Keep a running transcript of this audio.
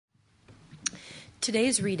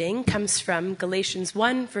Today's reading comes from Galatians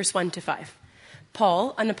 1, verse 1 to 5.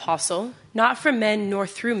 Paul, an apostle, not from men nor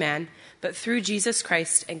through man, but through Jesus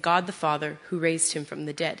Christ and God the Father, who raised him from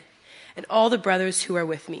the dead, and all the brothers who are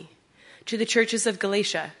with me. To the churches of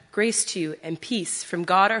Galatia, grace to you and peace from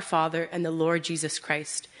God our Father and the Lord Jesus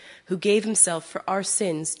Christ, who gave himself for our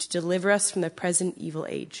sins to deliver us from the present evil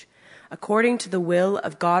age, according to the will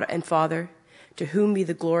of God and Father, to whom be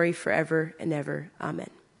the glory forever and ever.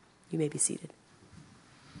 Amen. You may be seated.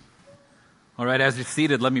 All right, as you're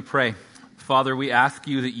seated, let me pray. Father, we ask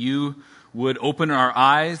you that you would open our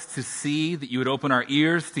eyes to see, that you would open our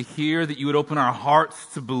ears to hear, that you would open our hearts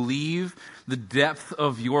to believe the depth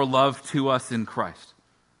of your love to us in Christ.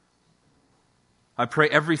 I pray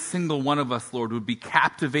every single one of us, Lord, would be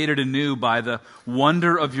captivated anew by the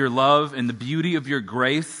wonder of your love and the beauty of your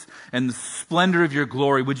grace and the splendor of your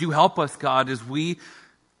glory. Would you help us, God, as we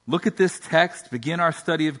look at this text, begin our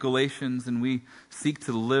study of Galatians, and we seek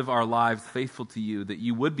to live our lives faithful to you, that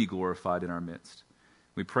you would be glorified in our midst.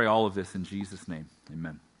 We pray all of this in Jesus' name.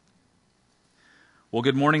 Amen. Well,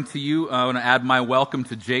 good morning to you. I want to add my welcome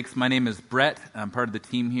to Jake's. My name is Brett. I'm part of the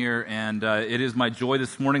team here, and it is my joy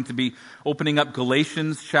this morning to be opening up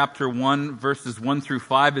Galatians chapter 1, verses 1 through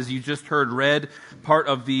 5. As you just heard read, part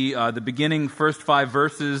of the beginning first 5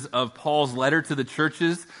 verses of Paul's letter to the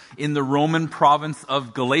churches in the Roman province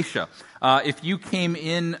of Galatia. If you came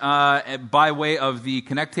in by way of the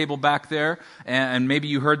Connect table back there, and maybe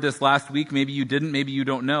you heard this last week, maybe you didn't, maybe you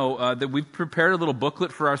don't know, that we've prepared a little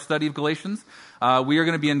booklet for our study of Galatians. We are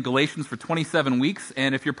going to be in Galatians for 27 weeks,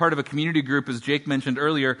 and if you're part of a community group, as Jake mentioned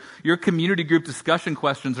earlier, your community group discussion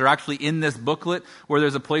questions are actually in this booklet, where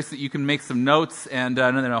there's a place that you can make some notes, and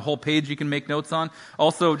then a whole page you can make notes on.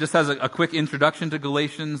 Also, just has a quick introduction to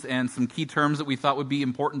Galatians and some key terms that we thought would be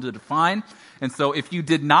important to define. And so if you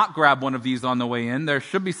did not grab one of these on the way in, there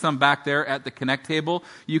should be some back there at the Connect table.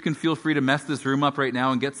 You can feel free to mess this room up right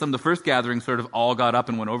now and get some. The first gathering sort of all got up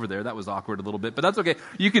and went over there. That was awkward a little bit, but that's okay.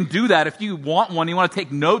 You can do that. If you want one, you want to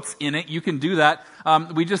take notes in it, you can do that.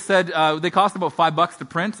 We just said they cost about $5 to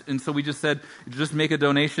print, and so we just said just make a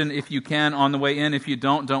donation if you can on the way in. If you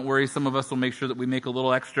don't worry. Some of us will make sure that we make a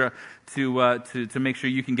little extra to make sure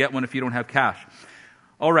you can get one if you don't have cash.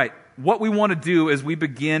 All right. What we want to do as we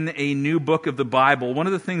begin a new book of the Bible, one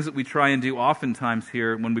of the things that we try and do oftentimes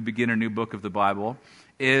here when we begin a new book of the Bible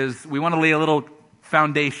is we want to lay a little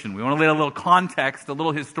foundation. We want to lay a little context, a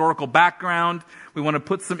little historical background. We want to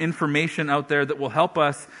put some information out there that will help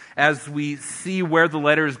us as we see where the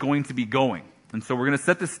letter is going to be going. And so we're going to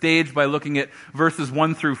set the stage by looking at verses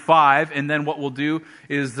 1 through 5, and then what we'll do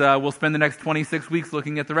is we'll spend the next 26 weeks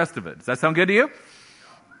looking at the rest of it. Does that sound good to you?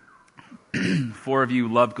 4 of you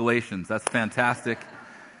love Galatians. That's fantastic.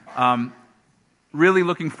 Really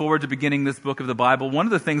looking forward to beginning this book of the Bible. One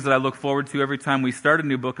of the things that I look forward to every time we start a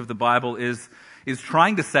new book of the Bible is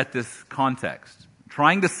trying to set this context,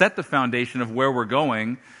 trying to set the foundation of where we're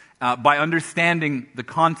going by understanding the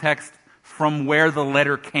context from where the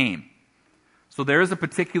letter came. So there is a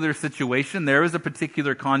particular situation, there is a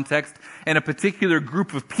particular context, and a particular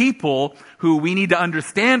group of people who we need to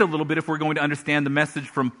understand a little bit if we're going to understand the message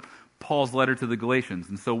from Paul's letter to the Galatians.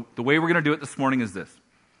 And so the way we're going to do it this morning is this.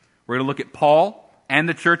 We're going to look at Paul and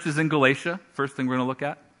the churches in Galatia. First thing we're going to look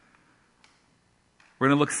at. We're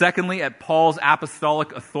going to look secondly at Paul's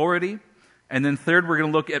apostolic authority. And then third, we're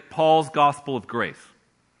going to look at Paul's gospel of grace.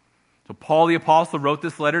 So Paul the apostle wrote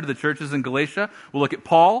this letter to the churches in Galatia. We'll look at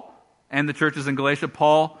Paul and the churches in Galatia,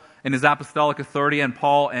 Paul and his apostolic authority, and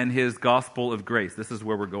Paul and his gospel of grace. This is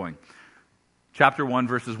where we're going. Chapter 1,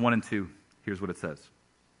 verses 1 and 2. Here's what it says.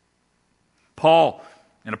 Paul,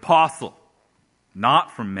 an apostle,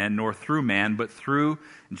 not from men nor through man, but through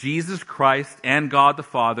Jesus Christ and God the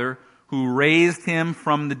Father, who raised him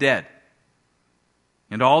from the dead,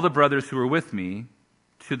 and all the brothers who are with me,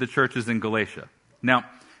 to the churches in Galatia. Now,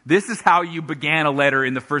 this is how you began a letter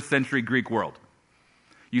in the first century Greek world.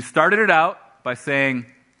 You started it out by saying,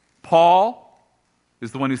 Paul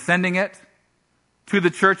is the one who's sending it to the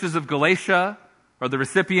churches of Galatia, or the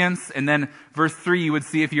recipients, and then verse 3 you would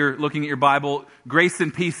see if you're looking at your Bible, grace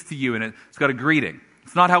and peace to you, and it's got a greeting.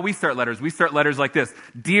 It's not how we start letters. We start letters like this.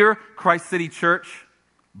 Dear Christ City Church,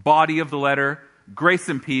 body of the letter, grace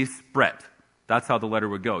and peace, Brett. That's how the letter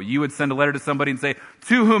would go. You would send a letter to somebody and say,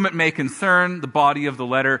 to whom it may concern, the body of the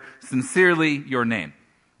letter, sincerely your name.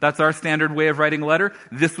 That's our standard way of writing a letter.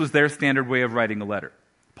 This was their standard way of writing a letter.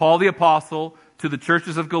 Paul the apostle to the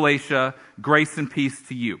churches of Galatia, grace and peace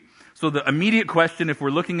to you. So the immediate question, if we're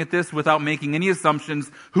looking at this without making any assumptions,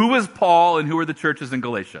 who is Paul and who are the churches in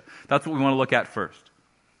Galatia? That's what we want to look at first.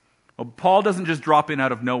 Well, Paul doesn't just drop in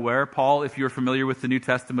out of nowhere. Paul, if you're familiar with the New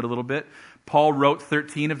Testament a little bit, Paul wrote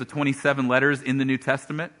 13 of the 27 letters in the New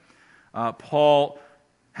Testament. Paul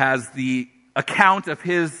has the account of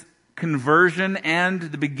his conversion and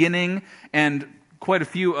the beginning and quite a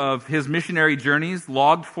few of his missionary journeys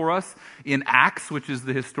logged for us in Acts, which is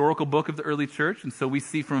the historical book of the early church. And so we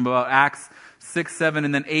see from about Acts 6, 7,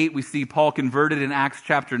 and then 8, we see Paul converted in Acts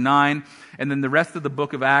chapter 9. And then the rest of the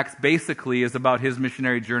book of Acts basically is about his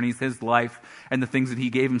missionary journeys, his life, and the things that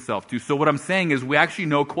he gave himself to. So what I'm saying is we actually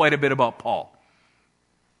know quite a bit about Paul.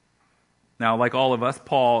 Now, like all of us,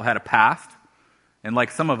 Paul had a past, and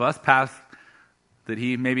like some of us, past that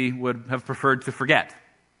he maybe would have preferred to forget.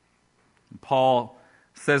 Paul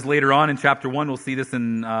says later on in chapter 1, we'll see this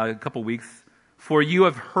in a couple weeks, "For you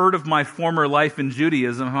have heard of my former life in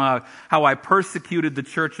Judaism, how I persecuted the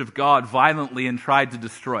church of God violently and tried to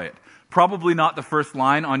destroy it." Probably not the first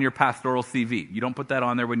line on your pastoral CV. You don't put that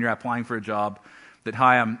on there when you're applying for a job, that,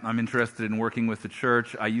 "Hi, I'm interested in working with the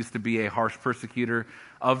church. I used to be a harsh persecutor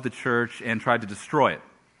of the church and tried to destroy it."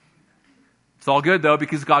 It's all good, though,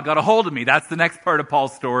 because God got a hold of me. That's the next part of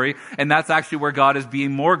Paul's story, and that's actually where God is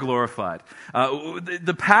being more glorified.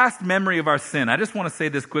 The past memory of our sin. I just want to say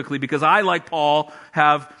this quickly, because I, like Paul,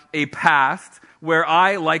 have a past where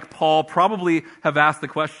I, like Paul, probably have asked the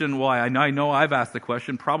question, well, I know I've asked the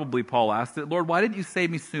question, probably Paul asked it, "Lord, why didn't you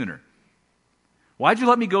save me sooner? Why'd you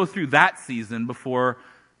let me go through that season before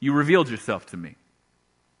you revealed yourself to me?"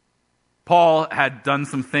 Paul had done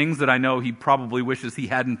some things that I know he probably wishes he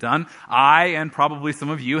hadn't done. I, and probably some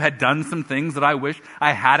of you, had done some things that I wish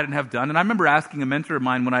I hadn't have done. And I remember asking a mentor of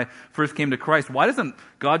mine when I first came to Christ, why doesn't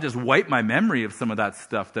God just wipe my memory of some of that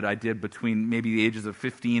stuff that I did between maybe the ages of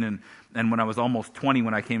 15 and when I was almost 20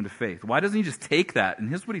 when I came to faith? Why doesn't he just take that? And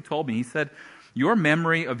here's what he told me. He said, your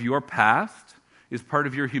memory of your past is part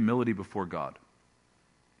of your humility before God.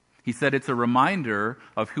 He said it's a reminder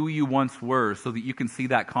of who you once were so that you can see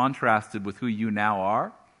that contrasted with who you now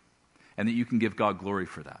are and that you can give God glory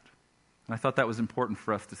for that. And I thought that was important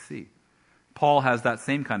for us to see. Paul has that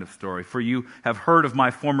same kind of story. "For you have heard of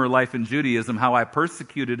my former life in Judaism, how I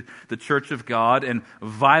persecuted the church of God and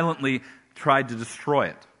violently tried to destroy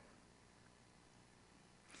it."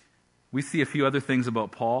 We see a few other things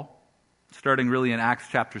about Paul, starting really in Acts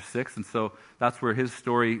chapter 6, and so that's where his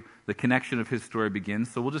story, the connection of his story begins.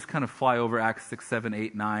 So we'll just kind of fly over Acts 6, 7,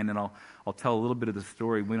 8, 9, and I'll tell a little bit of the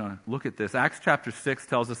story. We want to look at this. Acts chapter 6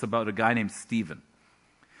 tells us about a guy named Stephen.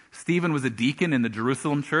 Stephen was a deacon in the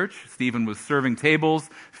Jerusalem church. Stephen was serving tables,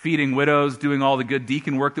 feeding widows, doing all the good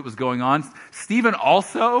deacon work that was going on. Stephen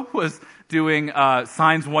also was doing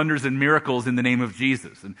signs, wonders, and miracles in the name of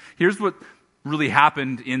Jesus. And here's what really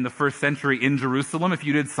happened in the first century in Jerusalem. If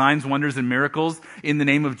you did signs, wonders, and miracles in the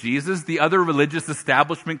name of Jesus, the other religious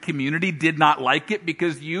establishment community did not like it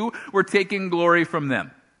because you were taking glory from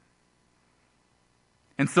them.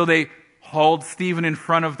 And so they hauled Stephen in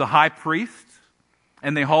front of the high priest,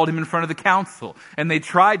 and they hauled him in front of the council, and they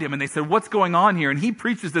tried him, and they said, "What's going on here?" And he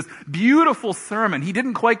preaches this beautiful sermon. He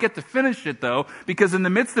didn't quite get to finish it, though, because in the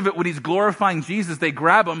midst of it, when he's glorifying Jesus, they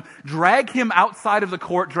grab him, drag him outside of the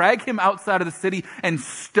court, drag him outside of the city, and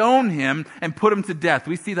stone him and put him to death.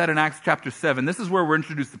 We see that in Acts chapter 7. This is where we're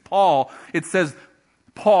introduced to Paul. It says,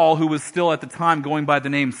 Paul, who was still at the time going by the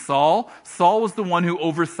name Saul, Saul was the one who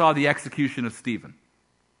oversaw the execution of Stephen.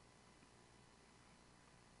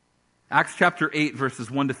 Acts chapter 8,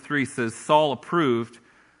 verses 1 to 3 says, Saul approved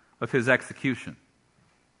of his execution.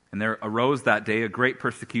 And there arose that day a great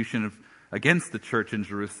persecution against the church in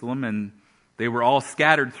Jerusalem, and they were all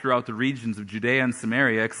scattered throughout the regions of Judea and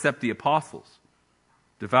Samaria, except the apostles.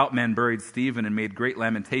 Devout men buried Stephen and made great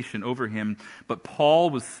lamentation over him. But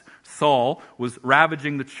Saul was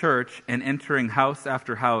ravaging the church, and entering house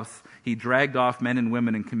after house, he dragged off men and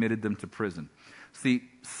women and committed them to prison. See,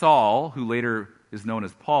 Saul, who later is known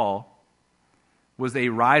as Paul, was a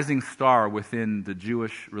rising star within the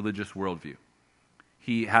Jewish religious worldview.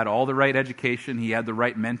 He had all the right education, he had the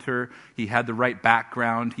right mentor, he had the right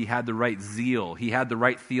background, he had the right zeal, he had the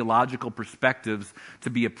right theological perspectives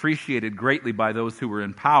to be appreciated greatly by those who were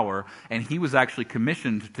in power, and he was actually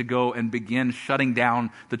commissioned to go and begin shutting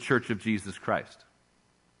down the Church of Jesus Christ.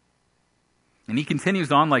 And he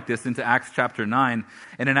continues on like this into Acts chapter 9.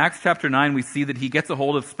 And in Acts chapter 9, we see that he gets a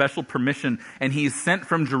hold of special permission, and he is sent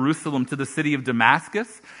from Jerusalem to the city of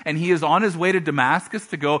Damascus, and he is on his way to Damascus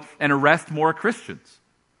to go and arrest more Christians.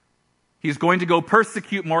 He's going to go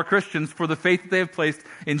persecute more Christians for the faith that they have placed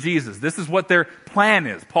in Jesus. This is what their plan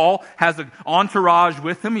is. Paul has an entourage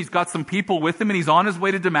with him. He's got some people with him, and he's on his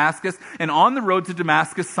way to Damascus. And on the road to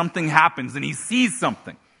Damascus, something happens, and he sees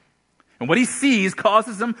something. And what he sees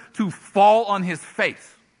causes him to fall on his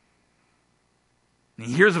face. And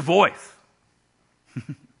he hears a voice.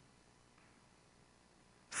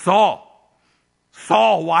 Saul,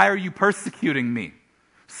 Saul, why are you persecuting me?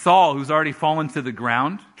 Saul, who's already fallen to the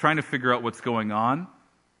ground, trying to figure out what's going on,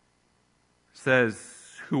 says,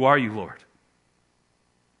 who are you, Lord?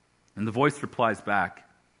 And the voice replies back,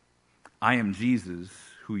 I am Jesus,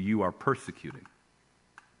 who you are persecuting.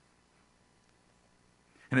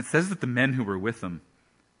 And it says that the men who were with him,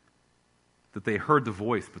 that they heard the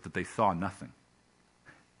voice, but that they saw nothing.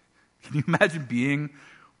 Can you imagine being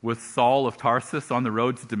with Saul of Tarsus on the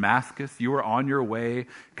road to Damascus? You were on your way,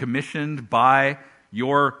 commissioned by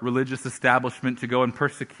your religious establishment to go and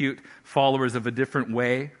persecute followers of a different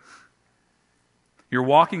way. You're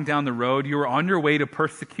walking down the road. You were on your way to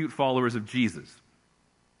persecute followers of Jesus.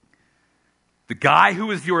 The guy who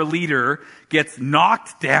is your leader gets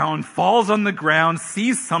knocked down, falls on the ground,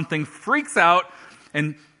 sees something, freaks out,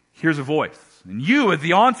 and hears a voice. And you, as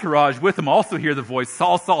the entourage with him, also hear the voice,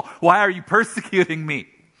 Saul, Saul, why are you persecuting me?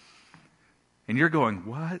 And you're going,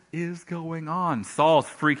 what is going on? Saul's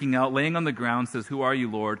freaking out, laying on the ground, says, who are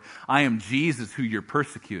you, Lord? I am Jesus, who you're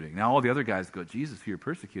persecuting. Now all the other guys go, Jesus, who you're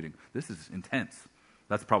persecuting? This is intense.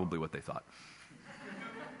 That's probably what they thought.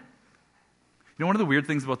 You know, one of the weird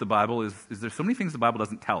things about the Bible is there's so many things the Bible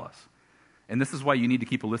doesn't tell us. And this is why you need to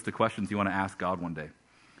keep a list of questions you want to ask God one day.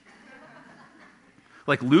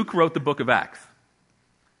 Like Luke wrote the book of Acts.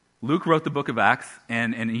 Luke wrote the book of Acts,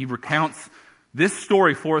 and he recounts this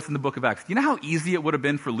story for us in the book of Acts. Do you know how easy it would have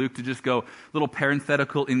been for Luke to just go, little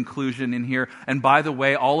parenthetical inclusion in here, and by the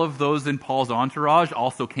way, all of those in Paul's entourage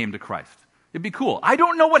also came to Christ. It'd be cool. I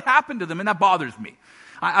don't know what happened to them, and that bothers me.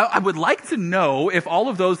 I would like to know if all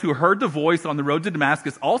of those who heard the voice on the road to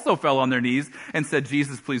Damascus also fell on their knees and said,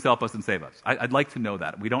 Jesus, please help us and save us. I'd like to know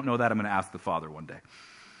that. We don't know that. I'm going to ask the Father one day.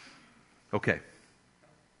 Okay.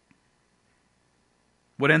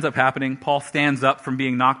 What ends up happening? Paul stands up from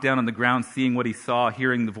being knocked down on the ground, seeing what he saw,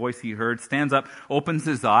 hearing the voice he heard, stands up, opens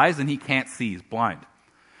his eyes, and he can't see. He's blind.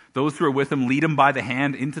 Those who are with him lead him by the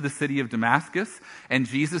hand into the city of Damascus, and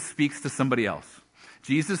Jesus speaks to somebody else.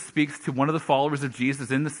 Jesus speaks to one of the followers of Jesus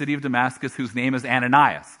in the city of Damascus whose name is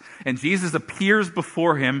Ananias. And Jesus appears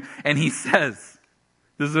before him and he says,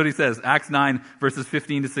 this is what he says, Acts 9, verses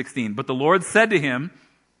 15 to 16. But the Lord said to him,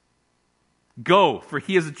 go, for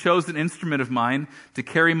he is a chosen instrument of mine to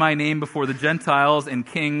carry my name before the Gentiles and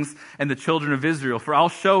kings and the children of Israel. For I'll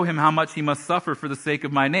show him how much he must suffer for the sake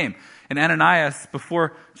of my name. And Ananias,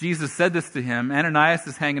 before Jesus said this to him, Ananias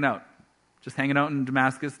is hanging out. Just hanging out in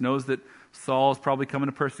Damascus, knows that Saul is probably coming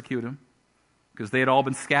to persecute him because they had all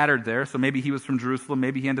been scattered there. So maybe he was from Jerusalem.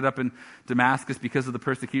 Maybe he ended up in Damascus because of the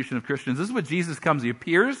persecution of Christians. This is what Jesus comes. He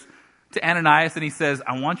appears to Ananias and he says,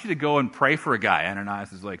 I want you to go and pray for a guy.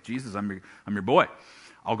 Ananias is like, Jesus, I'm your boy.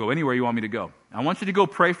 I'll go anywhere you want me to go. I want you to go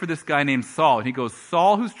pray for this guy named Saul. And he goes,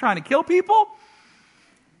 Saul who's trying to kill people?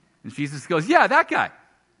 And Jesus goes, yeah, that guy.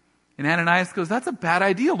 And Ananias goes, that's a bad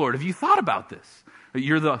idea, Lord. Have you thought about this?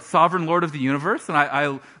 You're the sovereign Lord of the universe, and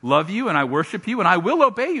I love you, and I worship you, and I will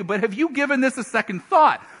obey you. But have you given this a second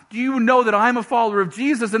thought? Do you know that I'm a follower of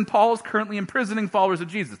Jesus, and Paul is currently imprisoning followers of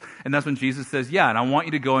Jesus? And that's when Jesus says, yeah, and I want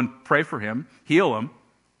you to go and pray for him, heal him,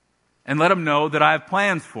 and let him know that I have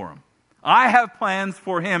plans for him. I have plans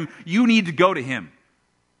for him. You need to go to him.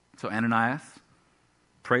 So Ananias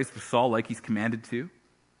prays for Saul like he's commanded to.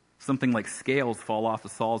 Something like scales fall off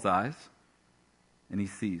of Saul's eyes, and he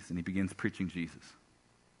sees, and he begins preaching Jesus.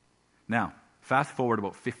 Now, fast forward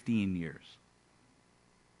about 15 years.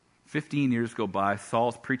 15 years go by.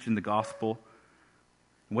 Saul's preaching the gospel.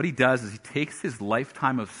 And what he does is he takes his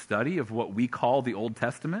lifetime of study of what we call the Old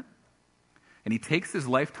Testament, and he takes his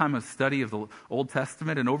lifetime of study of the Old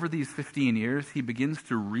Testament, and over these 15 years, he begins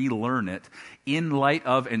to relearn it in light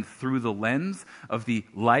of and through the lens of the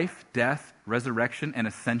life, death, resurrection, and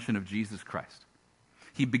ascension of Jesus Christ.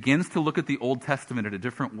 He begins to look at the Old Testament in a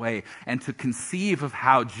different way and to conceive of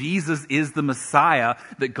how Jesus is the Messiah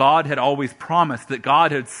that God had always promised, that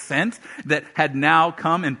God had sent, that had now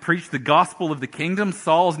come and preached the gospel of the kingdom.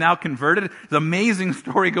 Saul's now converted. It's an amazing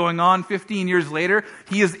story going on. 15 years later,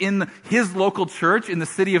 he is in his local church in the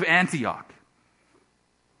city of Antioch.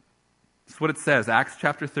 That's what it says, Acts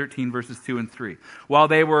chapter 13, verses 2 and 3. While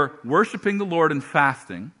they were worshiping the Lord and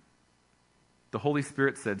fasting, the Holy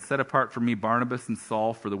Spirit said, set apart for me Barnabas and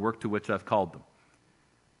Saul for the work to which I've called them.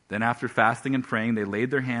 Then after fasting and praying, they laid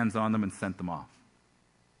their hands on them and sent them off.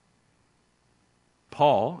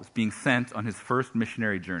 Paul is being sent on his first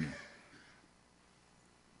missionary journey.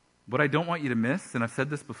 What I don't want you to miss, and I've said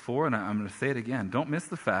this before and I'm going to say it again, don't miss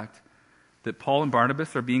the fact that Paul and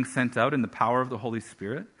Barnabas are being sent out in the power of the Holy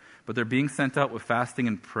Spirit, but they're being sent out with fasting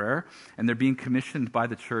and prayer, and they're being commissioned by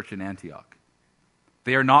the church in Antioch.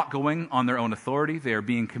 They are not going on their own authority. They are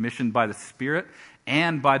being commissioned by the Spirit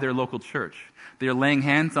and by their local church. They are laying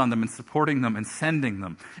hands on them and supporting them and sending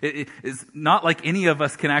them. It's not like any of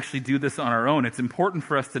us can actually do this on our own. It's important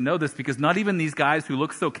for us to know this because not even these guys who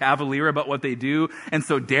look so cavalier about what they do and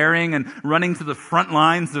so daring and running to the front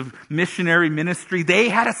lines of missionary ministry, they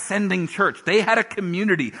had a sending church. They had a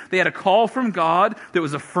community. They had a call from God that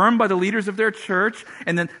was affirmed by the leaders of their church,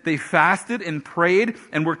 and then they fasted and prayed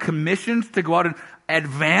and were commissioned to go out and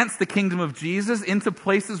advance the kingdom of Jesus into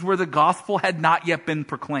places where the gospel had not yet been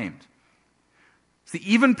proclaimed. See,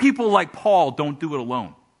 even people like Paul don't do it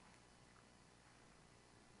alone.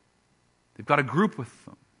 They've got a group with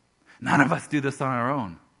them. None of us do this on our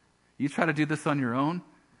own. You try to do this on your own,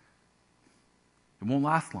 it won't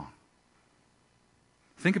last long.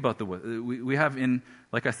 Think about the way we have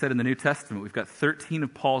like I said, in the New Testament, we've got 13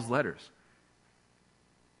 of Paul's letters.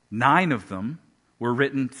 9 of them were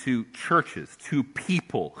written to churches, to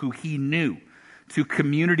people who he knew, to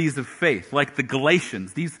communities of faith, like the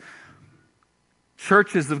Galatians. These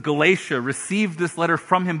churches of Galatia received this letter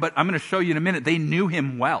from him, but I'm going to show you in a minute, they knew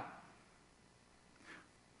him well.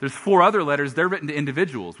 There's 4 other letters, they're written to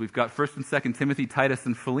individuals. We've got 1 and 2 Timothy, Titus,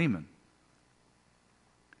 and Philemon.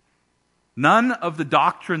 None of the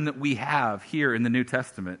doctrine that we have here in the New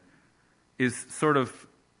Testament is sort of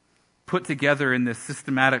put together in this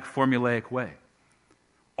systematic, formulaic way.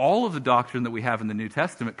 All of the doctrine that we have in the New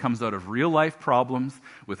Testament comes out of real life problems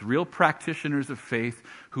with real practitioners of faith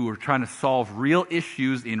who are trying to solve real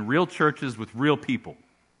issues in real churches with real people.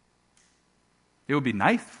 It would be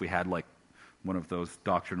nice if we had like one of those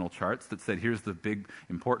doctrinal charts that said, here's the big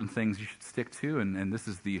important things you should stick to, and this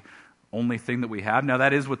is the only thing that we have. Now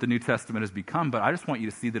that is what the New Testament has become, but I just want you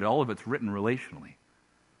to see that all of it's written relationally.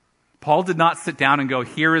 Paul did not sit down and go,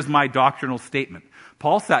 here is my doctrinal statement.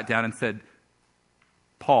 Paul sat down and said,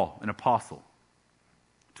 Paul, an apostle,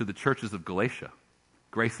 to the churches of Galatia,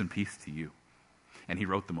 grace and peace to you. And he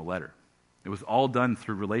wrote them a letter. It was all done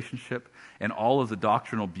through relationship, and all of the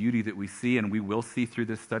doctrinal beauty that we see and we will see through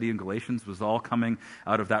this study in Galatians was all coming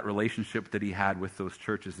out of that relationship that he had with those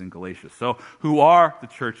churches in Galatia. So who are the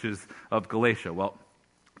churches of Galatia? Well,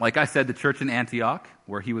 like I said, the church in Antioch,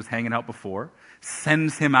 where he was hanging out before,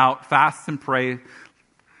 sends him out, fasts and prays,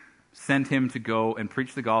 send him to go and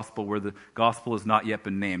preach the gospel where the gospel has not yet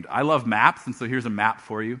been named. I love maps, and so here's a map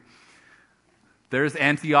for you. There's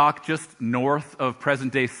Antioch just north of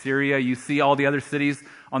present-day Syria. You see all the other cities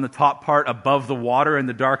on the top part above the water in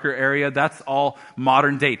the darker area. That's all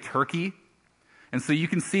modern-day Turkey. And so you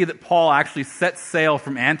can see that Paul actually sets sail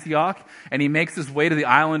from Antioch, and he makes his way to the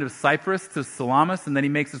island of Cyprus, to Salamis, and then he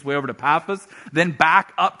makes his way over to Paphos, then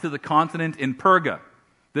back up to the continent in Perga.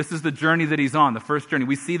 This is the journey that he's on, the first journey.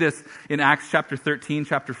 We see this in Acts chapter 13,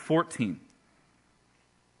 chapter 14.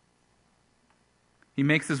 He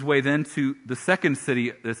makes his way then to the second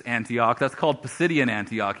city, this Antioch. That's called Pisidian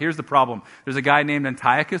Antioch. Here's the problem. There's a guy named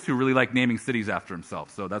Antiochus who really liked naming cities after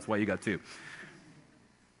himself, so that's why you got 2.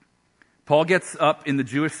 Paul gets up in the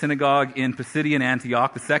Jewish synagogue in Pisidian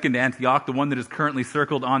Antioch, the second Antioch, the one that is currently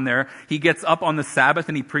circled on there. He gets up on the Sabbath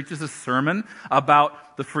and he preaches a sermon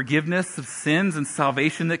about the forgiveness of sins and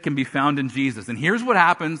salvation that can be found in Jesus. And here's what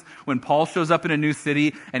happens when Paul shows up in a new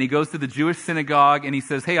city and he goes to the Jewish synagogue and he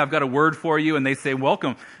says, hey, I've got a word for you. And they say,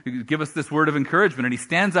 welcome, give us this word of encouragement. And he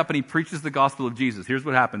stands up and he preaches the gospel of Jesus. Here's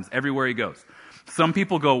what happens everywhere he goes. Some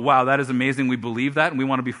people go, wow, that is amazing. We believe that and we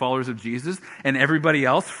want to be followers of Jesus. And everybody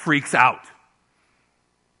else freaks out.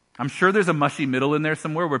 I'm sure there's a mushy middle in there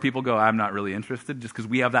somewhere where people go, I'm not really interested, just because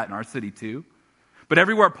we have that in our city too. But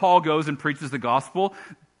everywhere Paul goes and preaches the gospel,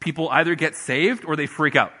 people either get saved or they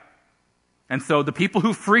freak out. And so the people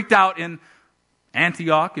who freaked out in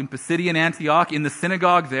Antioch, in Pisidian Antioch, in the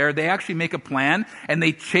synagogue there, they actually make a plan and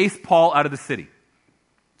they chase Paul out of the city.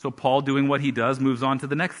 So Paul, doing what he does, moves on to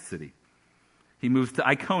the next city. He moves to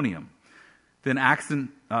Iconium. Then Acts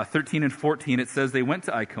 13 and 14, it says they went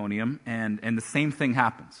to Iconium, and the same thing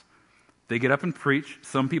happens. They get up and preach.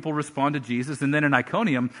 Some people respond to Jesus, and then in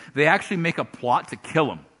Iconium, they actually make a plot to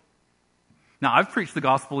kill him. Now, I've preached the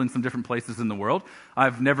gospel in some different places in the world.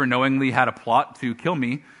 I've never knowingly had a plot to kill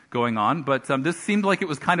me going on, but this seemed like it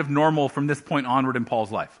was kind of normal from this point onward in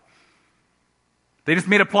Paul's life. They just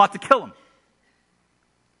made a plot to kill him.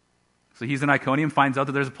 So he's in Iconium, finds out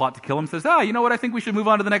that there's a plot to kill him, says, you know what, I think we should move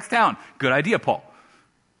on to the next town. Good idea, Paul.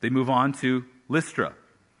 They move on to Lystra.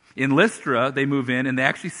 In Lystra, they move in and they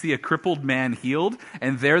actually see a crippled man healed,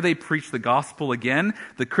 and there they preach the gospel again.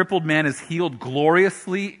 The crippled man is healed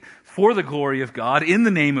gloriously, for the glory of God in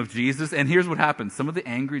the name of Jesus. And here's what happens. Some of the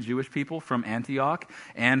angry Jewish people from Antioch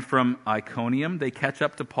and from Iconium, they catch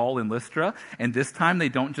up to Paul in Lystra. And this time they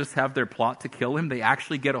don't just have their plot to kill him. They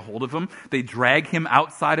actually get a hold of him. They drag him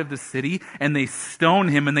outside of the city and they stone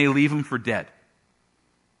him and they leave him for dead.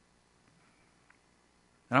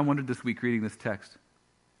 And I wondered this week reading this text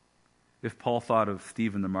if Paul thought of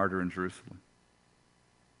Stephen the martyr in Jerusalem.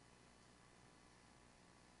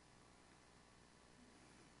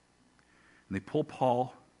 And they pull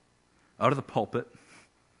Paul out of the pulpit.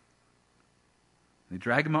 They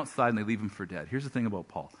drag him outside and they leave him for dead. Here's the thing about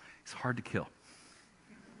Paul. He's hard to kill.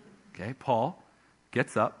 Okay, Paul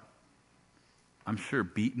gets up, I'm sure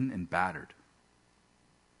beaten and battered,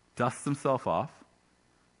 dusts himself off.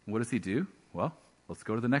 What does he do? Well, let's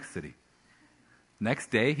go to the next city.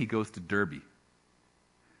 Next day, he goes to Derbe.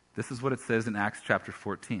 This is what it says in Acts chapter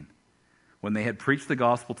 14. When they had preached the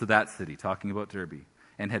gospel to that city, talking about Derbe,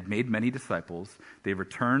 and had made many disciples, they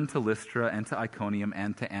returned to Lystra and to Iconium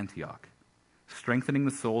and to Antioch, strengthening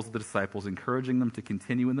the souls of the disciples, encouraging them to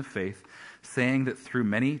continue in the faith, saying that through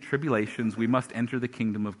many tribulations we must enter the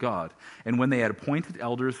kingdom of God. And when they had appointed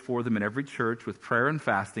elders for them in every church with prayer and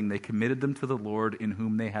fasting, they committed them to the Lord in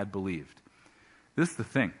whom they had believed. This is the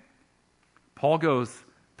thing. Paul goes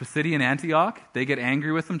Pisidian Antioch, they get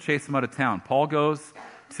angry with him, chase him out of town. Paul goes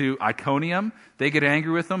to Iconium, they get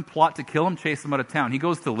angry with him, plot to kill him, chase him out of town. He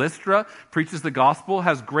goes to Lystra, preaches the gospel,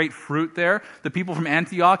 has great fruit there. The people from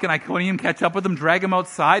Antioch and Iconium catch up with him, drag him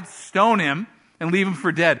outside, stone him, and leave him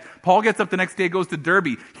for dead. Paul gets up the next day, goes to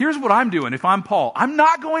Derbe. Here's what I'm doing if I'm Paul. I'm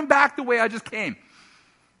not going back the way I just came.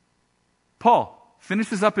 Paul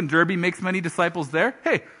finishes up in Derbe, makes many disciples there.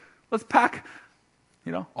 Hey, let's pack,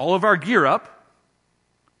 all of our gear up.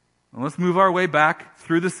 And let's move our way back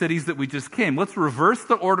through the cities that we just came. Let's reverse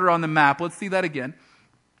the order on the map. Let's see that again.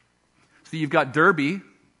 So you've got Derbe.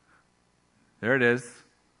 There it is.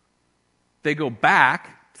 They go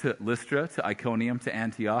back to Lystra, to Iconium, to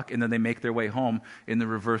Antioch, and then they make their way home in the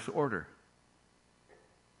reverse order.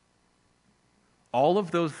 All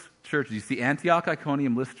of those churches, you see Antioch,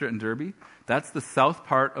 Iconium, Lystra, and Derbe, that's the south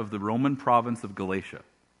part of the Roman province of Galatia.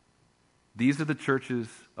 These are the churches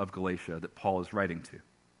of Galatia that Paul is writing to.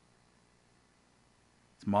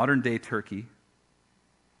 It's modern-day Turkey,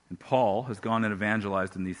 and Paul has gone and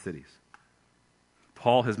evangelized in these cities.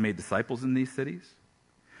 Paul has made disciples in these cities.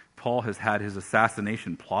 Paul has had his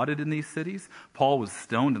assassination plotted in these cities. Paul was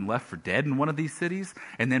stoned and left for dead in one of these cities,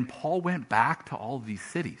 and then Paul went back to all of these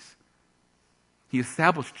cities. He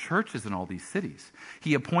established churches in all these cities.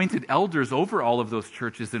 He appointed elders over all of those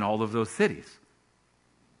churches in all of those cities.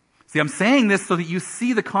 See, I'm saying this so that you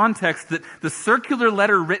see the context that the circular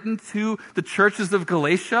letter written to the churches of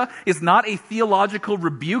Galatia is not a theological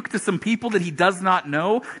rebuke to some people that he does not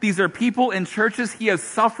know. These are people in churches he has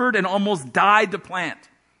suffered and almost died to plant.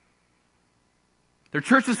 They're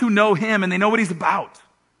churches who know him and they know what he's about.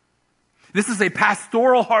 This is a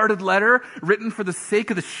pastoral-hearted letter written for the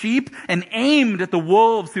sake of the sheep and aimed at the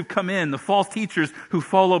wolves who've come in, the false teachers who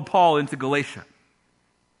followed Paul into Galatia.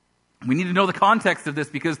 We need to know the context of this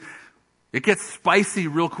because it gets spicy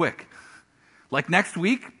real quick. Like next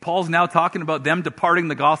week, Paul's now talking about them departing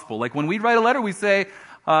the gospel. Like when we write a letter, we say,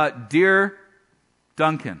 Dear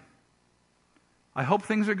Duncan, I hope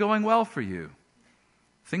things are going well for you.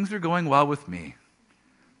 Things are going well with me.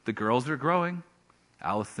 The girls are growing.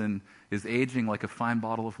 Allison is aging like a fine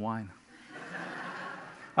bottle of wine.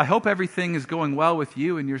 I hope everything is going well with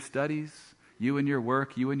you in your studies, you in your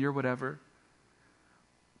work, you in your whatever.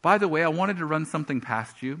 By the way, I wanted to run something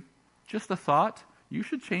past you. Just a thought. You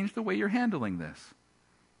should change the way you're handling this.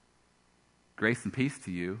 Grace and peace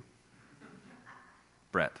to you,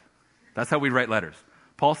 Brett. That's how we write letters.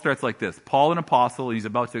 Paul starts like this. Paul, an apostle, and he's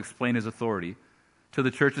about to explain his authority to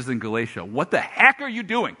the churches in Galatia. What the heck are you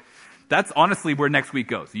doing? That's honestly where next week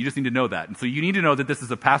goes. You just need to know that. And so you need to know that this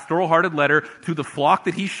is a pastoral-hearted letter to the flock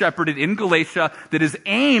that he shepherded in Galatia that is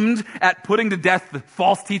aimed at putting to death the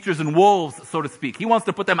false teachers and wolves, so to speak. He wants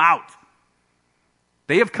to put them out.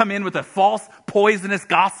 They have come in with a false, poisonous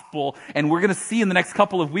gospel, and we're going to see in the next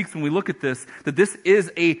couple of weeks when we look at this, that this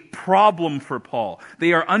is a problem for Paul.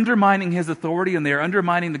 They are undermining his authority, and they are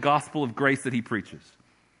undermining the gospel of grace that he preaches.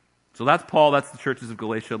 So that's Paul, that's the churches of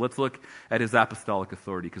Galatia. Let's look at his apostolic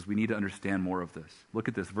authority because we need to understand more of this. Look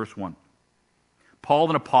at this, verse 1. Paul,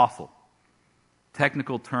 an apostle.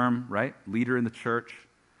 Technical term, right? Leader in the church.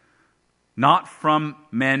 Not from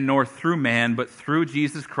men nor through man, but through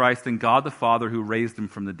Jesus Christ and God the Father who raised him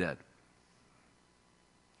from the dead.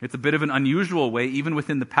 It's a bit of an unusual way, even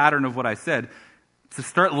within the pattern of what I said, to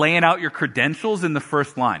start laying out your credentials in the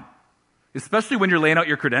first line. Especially when you're laying out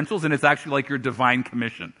your credentials and it's actually like your divine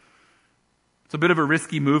commission. It's a bit of a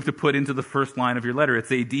risky move to put into the first line of your letter. It's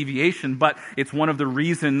a deviation, but it's one of the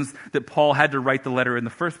reasons that Paul had to write the letter in the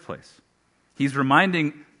first place. He's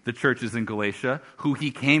reminding the churches in Galatia who he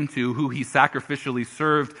came to, who he sacrificially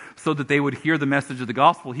served so that they would hear the message of the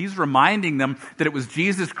gospel. He's reminding them that it was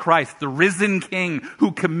Jesus Christ, the risen King,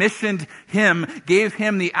 who commissioned him, gave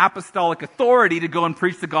him the apostolic authority to go and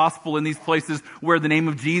preach the gospel in these places where the name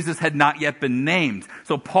of Jesus had not yet been named.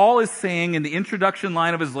 So Paul is saying in the introduction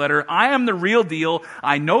line of his letter, I am the real deal.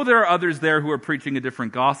 I know there are others there who are preaching a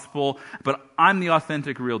different gospel, but I'm the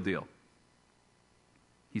authentic real deal.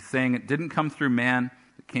 He's saying it didn't come through man,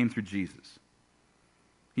 it came through Jesus.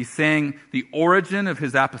 He's saying the origin of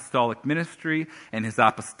his apostolic ministry and his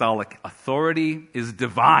apostolic authority is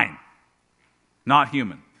divine, not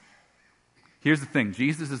human. Here's the thing,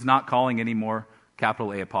 Jesus is not calling any more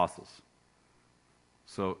capital A apostles.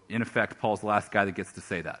 So, in effect, Paul's the last guy that gets to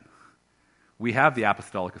say that. We have the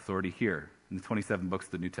apostolic authority here in the 27 books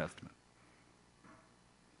of the New Testament.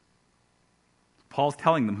 Paul's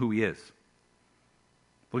telling them who he is.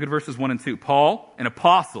 Look at verses 1 and 2. Paul, an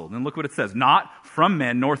apostle, and then look what it says. Not from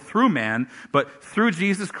men, nor through man, but through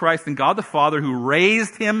Jesus Christ and God the Father who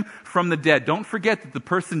raised him from the dead. Don't forget that the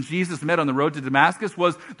person Jesus met on the road to Damascus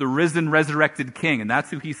was the risen, resurrected King, and that's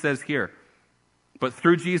who he says here. But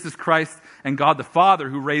through Jesus Christ and God the Father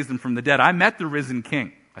who raised him from the dead. I met the risen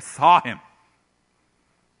King. I saw him.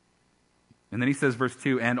 And then he says, verse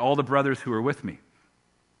 2, and all the brothers who are with me.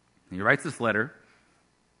 And he writes this letter,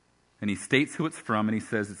 and he states who it's from, and he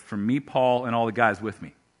says, it's from me, Paul, and all the guys with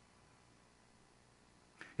me.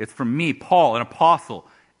 It's from me, Paul, an apostle,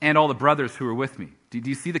 and all the brothers who are with me. Do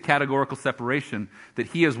you see the categorical separation? That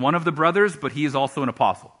he is one of the brothers, but he is also an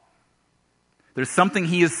apostle. There's something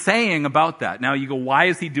he is saying about that. Now you go, why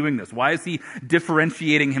is he doing this? Why is he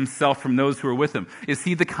differentiating himself from those who are with him? Is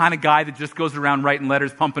he the kind of guy that just goes around writing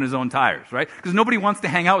letters, pumping his own tires, right? Because nobody wants to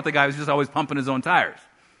hang out with the guy who's just always pumping his own tires.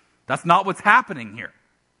 That's not what's happening here.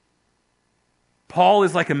 Paul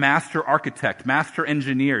is like a master architect, master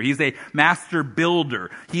engineer. He's a master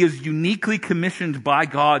builder. He is uniquely commissioned by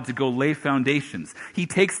God to go lay foundations. He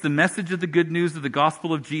takes the message of the good news of the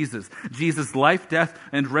gospel of Jesus, Jesus' life, death,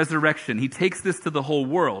 and resurrection. He takes this to the whole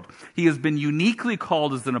world. He has been uniquely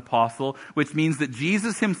called as an apostle, which means that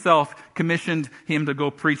Jesus himself commissioned him to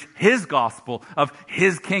go preach his gospel of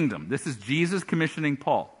his kingdom. This is Jesus commissioning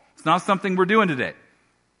Paul. It's not something we're doing today.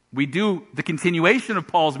 We do the continuation of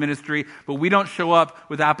Paul's ministry, but we don't show up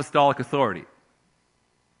with apostolic authority.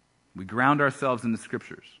 We ground ourselves in the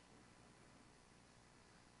Scriptures.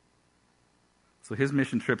 So his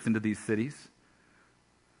mission trips into these cities,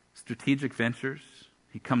 strategic ventures.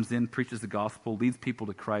 He comes in, preaches the gospel, leads people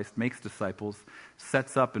to Christ, makes disciples,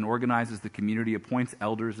 sets up and organizes the community, appoints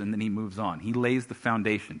elders, and then he moves on. He lays the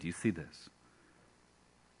foundation. Do you see this?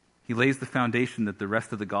 He lays the foundation that the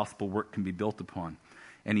rest of the gospel work can be built upon.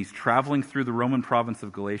 And he's traveling through the Roman province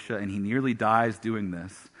of Galatia, and he nearly dies doing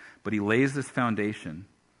this, but he lays this foundation,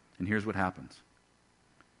 and here's what happens.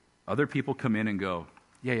 Other people come in and go,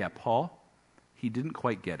 yeah, Paul, he didn't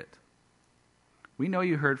quite get it. We know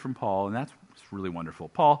you heard from Paul, and that's really wonderful.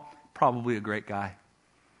 Paul, probably a great guy,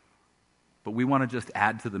 but we want to just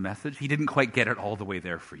add to the message. He didn't quite get it all the way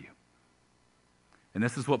there for you. And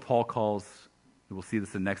this is what Paul calls, we'll see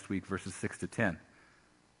this in next week, verses 6 to 10.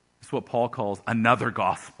 It's what Paul calls another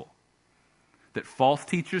gospel. That false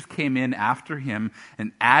teachers came in after him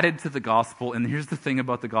and added to the gospel. And here's the thing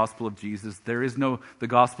about the gospel of Jesus. There is no the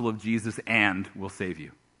gospel of Jesus and will save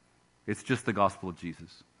you. It's just the gospel of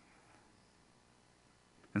Jesus.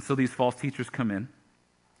 And so these false teachers come in.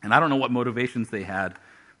 And I don't know what motivations they had,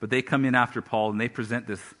 but they come in after Paul and they present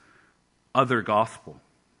this other gospel.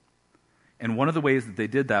 And one of the ways that they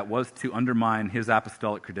did that was to undermine his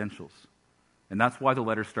apostolic credentials. And that's why the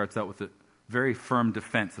letter starts out with a very firm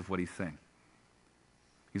defense of what he's saying.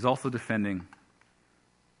 He's also defending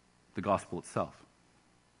the gospel itself.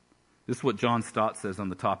 This is what John Stott says on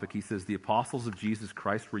the topic. He says, the apostles of Jesus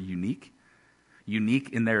Christ were unique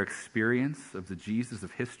in their experience of the Jesus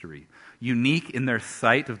of history, unique in their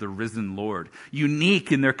sight of the risen Lord,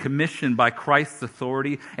 unique in their commission by Christ's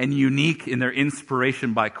authority, and unique in their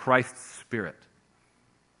inspiration by Christ's Spirit.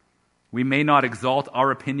 We may not exalt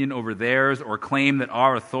our opinion over theirs or claim that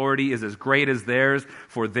our authority is as great as theirs,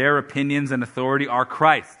 for their opinions and authority are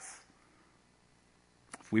Christ's.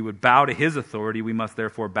 If we would bow to his authority, we must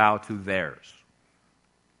therefore bow to theirs.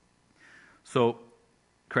 So,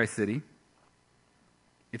 Christ City,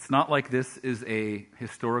 it's not like this is a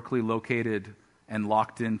historically located and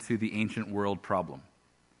locked into the ancient world problem.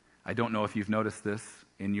 I don't know if you've noticed this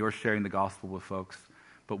in your sharing the gospel with folks.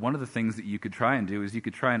 But one of the things that you could try and do is you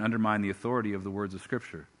could try and undermine the authority of the words of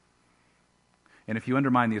Scripture. And if you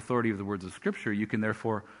undermine the authority of the words of Scripture, you can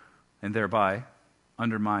therefore, and thereby,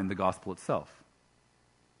 undermine the gospel itself.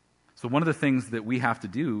 So one of the things that we have to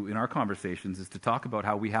do in our conversations is to talk about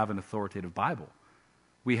how we have an authoritative Bible.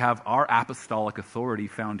 We have our apostolic authority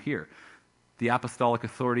found here. The apostolic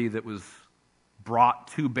authority that was brought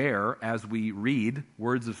to bear as we read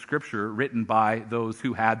words of Scripture written by those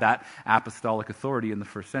who had that apostolic authority in the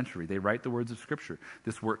first century. They write the words of Scripture.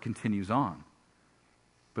 This work continues on.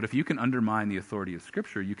 But if you can undermine the authority of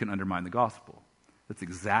Scripture, you can undermine the gospel. That's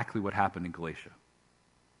exactly what happened in Galatia.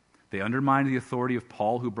 They undermined the authority of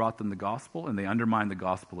Paul, who brought them the gospel, and they undermined the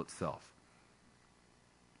gospel itself.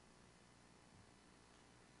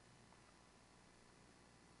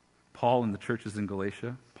 Paul and the churches in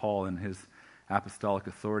Galatia, Paul and his apostolic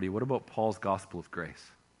authority. What about Paul's gospel of grace?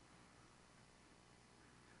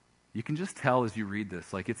 You can just tell as you read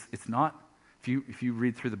this, like it's not, if you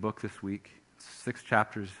read through the book this week, 6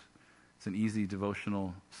 chapters, it's an easy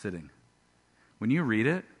devotional sitting. When you read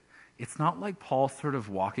it, it's not like Paul sort of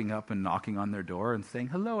walking up and knocking on their door and saying,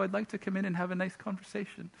 "Hello, I'd like to come in and have a nice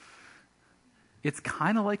conversation." It's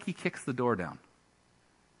kind of like he kicks the door down.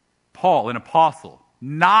 Paul, an apostle,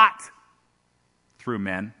 not through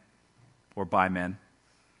men or by men,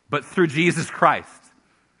 but through Jesus Christ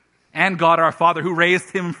and God our Father who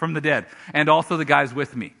raised him from the dead, and also the guys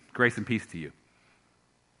with me. Grace and peace to you.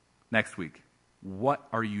 Next week, what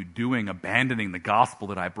are you doing abandoning the gospel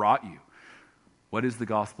that I brought you? What is the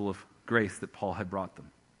gospel of grace that Paul had brought them?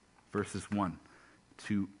 Verses 1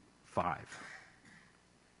 to 5.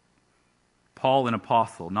 Paul, an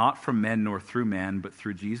apostle, not from men nor through man, but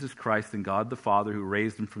through Jesus Christ and God the Father who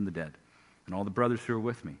raised him from the dead, and all the brothers who are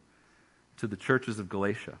with me, to the churches of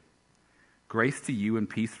Galatia. Grace to you and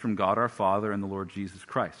peace from God our Father and the Lord Jesus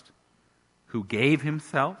Christ, who gave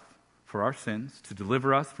himself for our sins to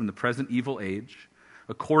deliver us from the present evil age,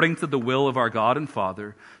 according to the will of our God and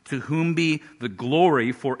Father, to whom be the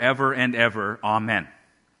glory forever and ever. Amen.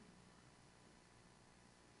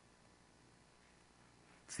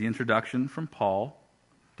 It's the introduction from Paul,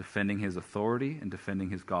 defending his authority and defending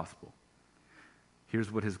his gospel.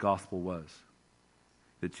 Here's what his gospel was: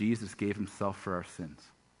 that Jesus gave himself for our sins,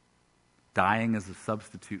 dying as a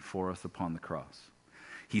substitute for us upon the cross.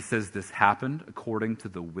 He says this happened according to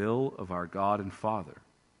the will of our God and Father.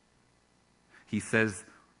 He says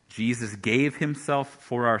Jesus gave himself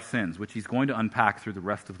for our sins, which he's going to unpack through the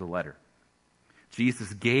rest of the letter.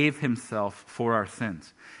 Jesus gave himself for our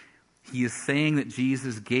sins. He is saying that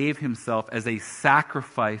Jesus gave himself as a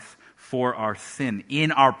sacrifice for our sin,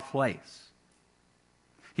 in our place.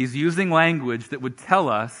 He's using language that would tell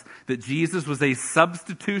us that Jesus was a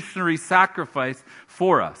substitutionary sacrifice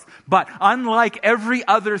for us. But unlike every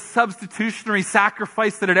other substitutionary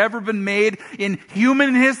sacrifice that had ever been made in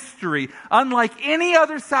human history, unlike any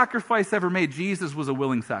other sacrifice ever made, Jesus was a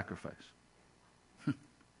willing sacrifice.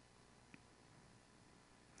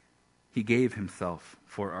 He gave himself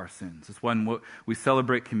for our sins. It's when we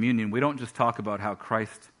celebrate communion, we don't just talk about how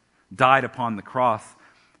Christ died upon the cross.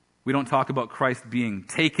 We don't talk about Christ being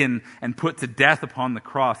taken and put to death upon the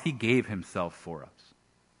cross. He gave himself for us,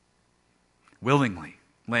 willingly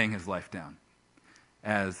laying his life down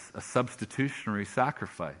as a substitutionary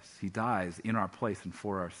sacrifice. He dies in our place and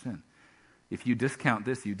for our sin. If you discount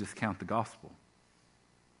this, you discount the gospel.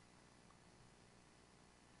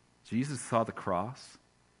 Jesus saw the cross,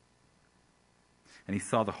 and he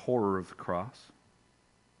saw the horror of the cross.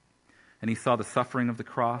 And he saw the suffering of the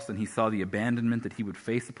cross, and he saw the abandonment that he would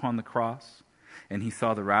face upon the cross, and he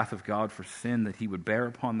saw the wrath of God for sin that he would bear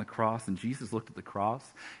upon the cross. And Jesus looked at the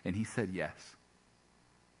cross, and he said yes.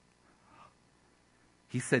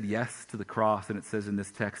 He said yes to the cross, and it says in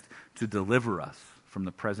this text, to deliver us from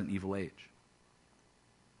the present evil age.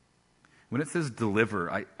 When it says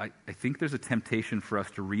deliver, I think there's a temptation for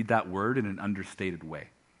us to read that word in an understated way.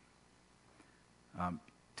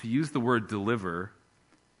 To use the word deliver,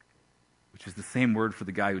 which is the same word for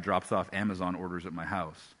the guy who drops off Amazon orders at my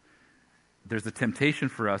house, there's a temptation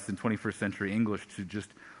for us in 21st century English to just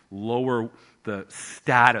lower the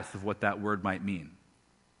status of what that word might mean.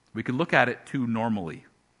 We could look at it too normally,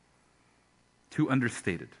 too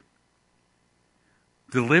understated.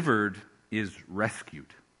 Delivered is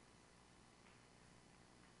rescued.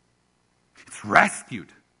 It's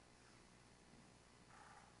rescued.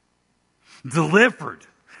 Delivered,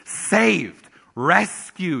 saved,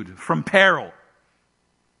 rescued from peril.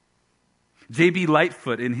 J.B.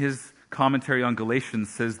 Lightfoot, in his commentary on Galatians,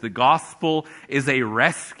 says the gospel is a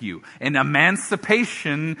rescue, an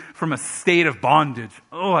emancipation from a state of bondage.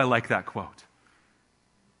 Oh, I like that quote.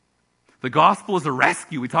 The gospel is a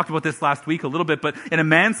rescue. We talked about this last week a little bit, but an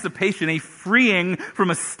emancipation, a freeing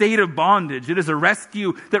from a state of bondage. It is a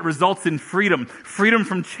rescue that results in freedom. Freedom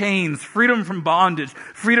from chains, freedom from bondage,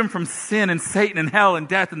 freedom from sin and Satan and hell and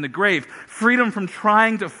death and the grave. Freedom from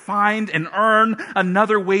trying to find and earn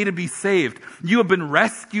another way to be saved. You have been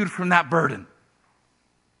rescued from that burden.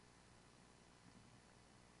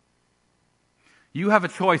 You have a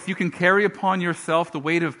choice. You can carry upon yourself the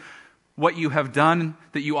weight of what you have done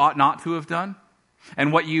that you ought not to have done,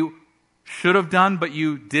 and what you should have done but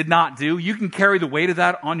you did not do. You can carry the weight of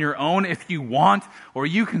that on your own if you want, or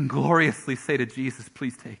you can gloriously say to Jesus,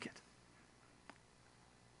 please take it.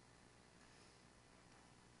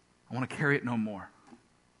 I want to carry it no more.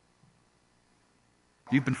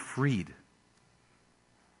 You've been freed.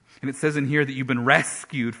 And it says in here that you've been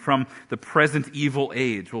rescued from the present evil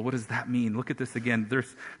age. Well, what does that mean? Look at this again,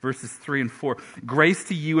 verses 3 and 4. Grace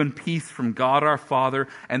to you and peace from God our Father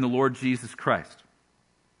and the Lord Jesus Christ,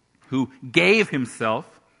 who gave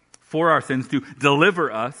himself for our sins to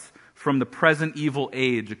deliver us from the present evil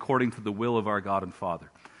age according to the will of our God and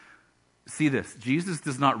Father. See this, Jesus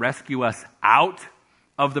does not rescue us out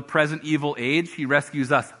of the present evil age. He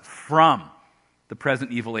rescues us from the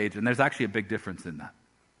present evil age. And there's actually a big difference in that.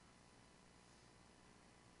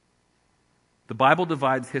 The Bible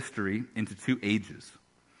divides history into two ages.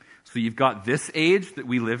 So you've got this age that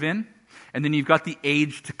we live in, and then you've got the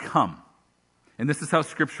age to come. And this is how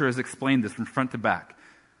Scripture has explained this from front to back.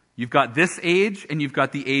 You've got this age, and you've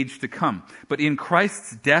got the age to come. But in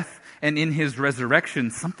Christ's death and in his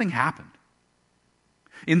resurrection, something happened.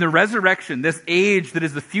 In the resurrection, this age that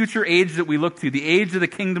is the future age that we look to, the age of the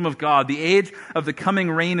kingdom of God, the age of the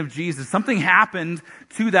coming reign of Jesus, something happened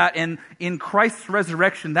to that. And in Christ's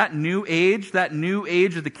resurrection, that new age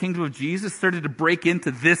of the kingdom of Jesus started to break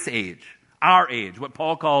into this age, our age, what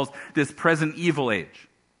Paul calls this present evil age.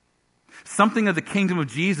 Something of the kingdom of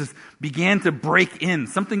Jesus began to break in.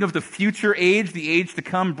 Something of the future age, the age to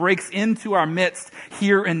come, breaks into our midst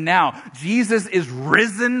here and now. Jesus is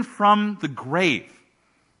risen from the grave.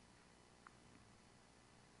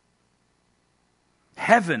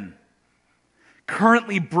 Heaven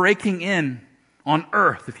currently breaking in on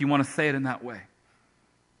earth, if you want to say it in that way.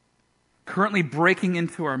 Currently breaking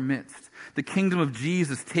into our midst. The kingdom of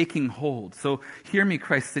Jesus taking hold. So hear me,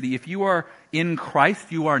 Christ City. If you are in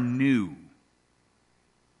Christ, you are new.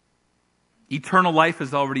 Eternal life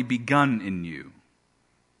has already begun in you.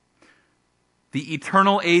 The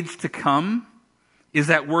eternal age to come is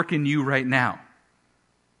at work in you right now.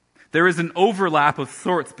 There is an overlap of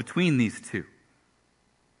sorts between these two.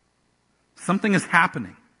 Something is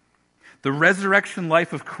happening. The resurrection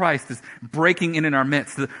life of Christ is breaking in our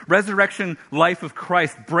midst. The resurrection life of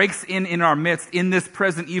Christ breaks in our midst in this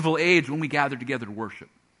present evil age when we gather together to worship.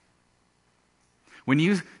 When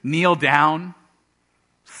you kneel down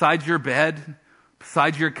beside your bed,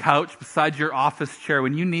 beside your couch, beside your office chair,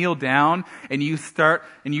 when you kneel down and you start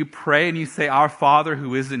and you pray and you say, Our Father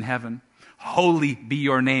who is in heaven, holy be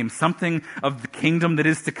your name. Something of the kingdom that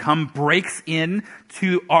is to come breaks in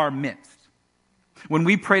to our midst. When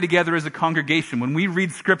we pray together as a congregation, when we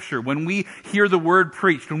read Scripture, when we hear the Word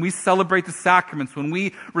preached, when we celebrate the sacraments, when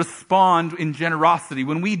we respond in generosity,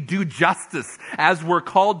 when we do justice as we're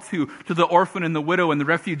called to the orphan and the widow and the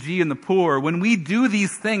refugee and the poor, when we do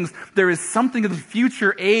these things, there is something of the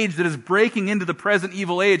future age that is breaking into the present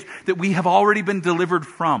evil age that we have already been delivered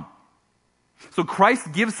from. So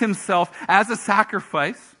Christ gives himself as a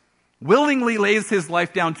sacrifice, willingly lays his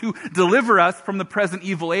life down to deliver us from the present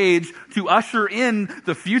evil age, to usher in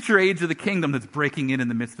the future age of the kingdom that's breaking in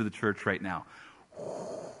the midst of the church right now.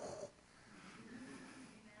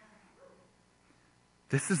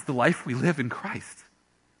 This is the life we live in Christ.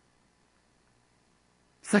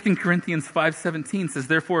 2 Corinthians 5:17 says,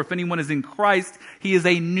 Therefore, if anyone is in Christ, he is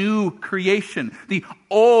a new creation. The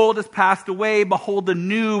old has passed away. Behold, the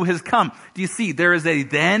new has come. Do you see? There is a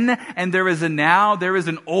then and there is a now. There is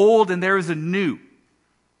an old and there is a new.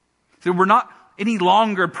 So we're not any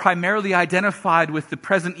longer primarily identified with the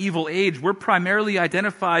present evil age. We're primarily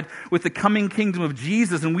identified with the coming kingdom of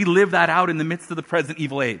Jesus, and we live that out in the midst of the present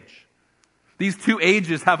evil age. These two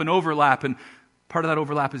ages have an overlap, and part of that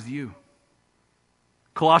overlap is you.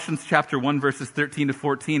 Colossians chapter 1, verses 13 to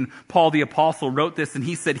 14, Paul the apostle wrote this, and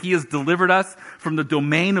he said, He has delivered us from the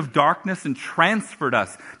domain of darkness and transferred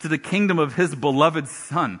us to the kingdom of His beloved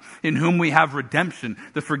Son, in whom we have redemption,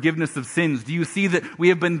 the forgiveness of sins. Do you see that we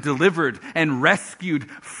have been delivered and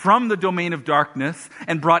rescued from the domain of darkness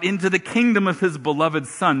and brought into the kingdom of His beloved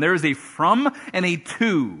Son? There is a from and a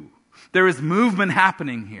to. There is movement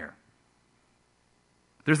happening here.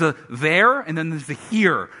 There's a there and then there's a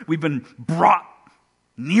here. We've been brought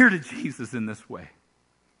near to Jesus in this way.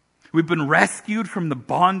 We've been rescued from the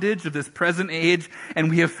bondage of this present age, and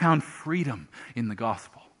we have found freedom in the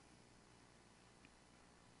gospel.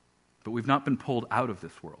 But we've not been pulled out of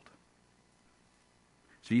this world.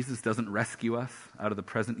 Jesus doesn't rescue us out of the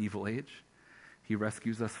present evil age. He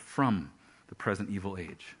rescues us from the present evil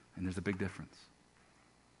age. And there's a big difference.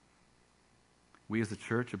 We as a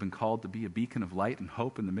church have been called to be a beacon of light and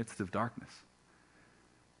hope in the midst of darkness.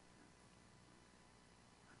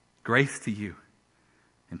 Grace to you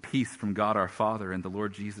and peace from God our Father and the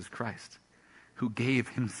Lord Jesus Christ, who gave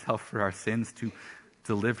himself for our sins to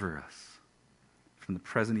deliver us from the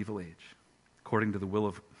present evil age, according to the will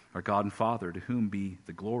of our God and Father, to whom be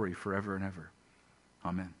the glory forever and ever.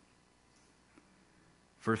 Amen.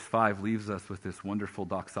 Verse 5 leaves us with this wonderful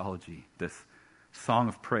doxology, this song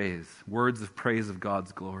of praise, words of praise of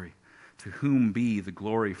God's glory. To whom be the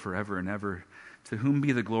glory forever and ever. To whom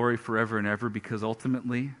be the glory forever and ever, because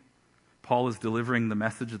ultimately Paul is delivering the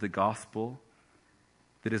message of the gospel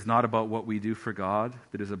that is not about what we do for God,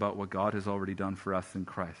 that is about what God has already done for us in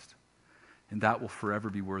Christ. And that will forever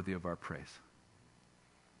be worthy of our praise.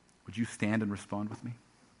 Would you stand and respond with me?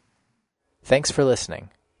 Thanks for listening.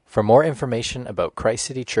 For more information about Christ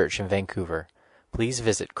City Church in Vancouver, please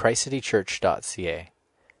visit christcitychurch.ca.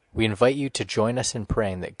 We invite you to join us in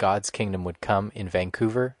praying that God's kingdom would come in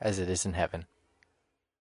Vancouver as it is in heaven.